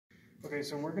Okay,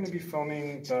 so we're going to be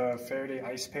filming the Faraday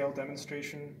Ice Pail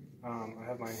demonstration. I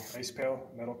have my ice pail,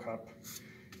 metal cup.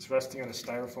 It's resting on a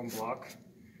styrofoam block,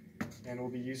 and we'll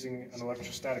be using an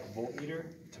electrostatic voltmeter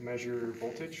to measure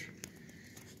voltage.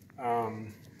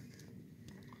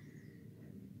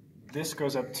 This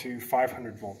goes up to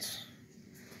 500 volts.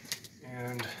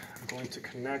 And I'm going to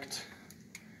connect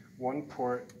one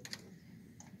port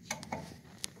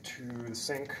to the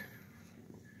sink,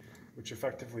 which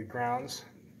effectively grounds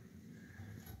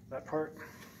that part.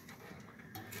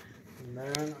 And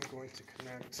then I'm going to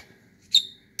connect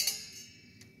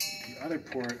the other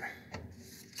port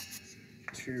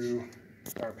to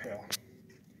our pail.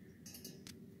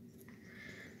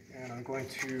 And I'm going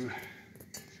to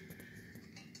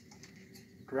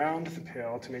ground the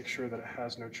pail to make sure that it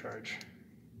has no charge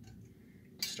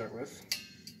to start with.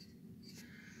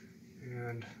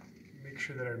 And make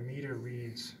sure that our meter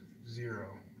reads 0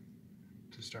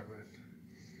 to start with.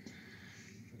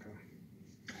 Okay.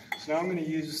 So now I'm going to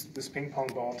use this ping pong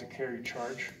ball to carry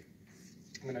charge.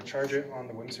 I'm going to charge it on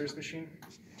the Windsur's machine.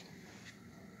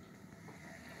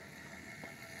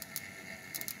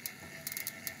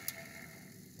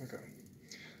 Okay.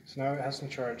 So now it has some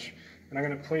charge. And I'm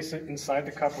going to place it inside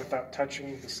the cup without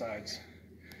touching the sides.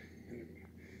 And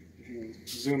if you can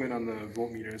zoom in on the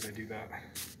voltmeter as I do that.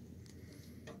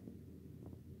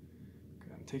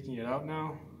 Okay, I'm taking it out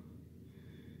now.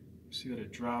 See that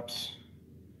it drops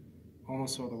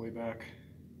almost all the way back.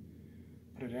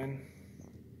 Put it in.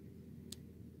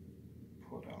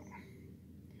 Pull it out.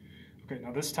 Okay,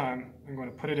 now this time I'm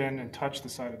going to put it in and touch the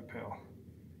side of the pail.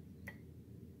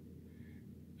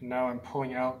 And now I'm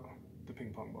pulling out the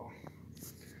ping pong ball.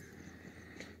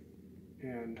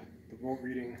 And the volt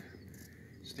reading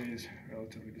stays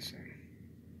relatively the same.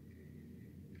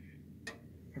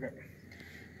 Okay,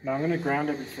 now I'm going to ground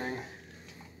everything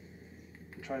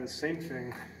and try the same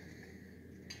thing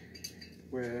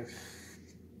with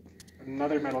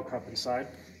another metal cup inside.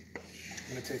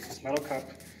 I'm going to take this metal cup,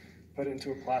 put it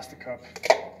into a plastic cup,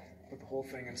 put the whole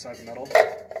thing inside the metal,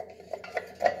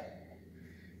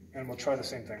 and we'll try the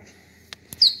same thing.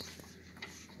 So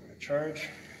I'm going to charge.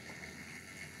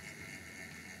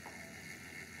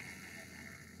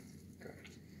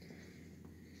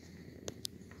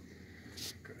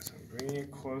 So I'm bringing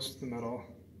it close to the metal,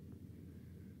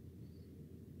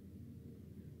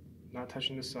 not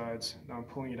touching the sides. Now I'm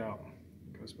pulling it out.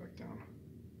 It goes back down.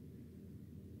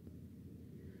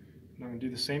 Now I'm going to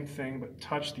do the same thing, but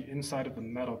touch the inside of the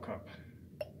metal cup.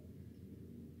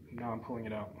 Now I'm pulling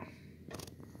it out.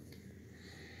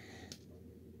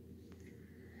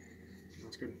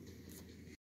 That's good.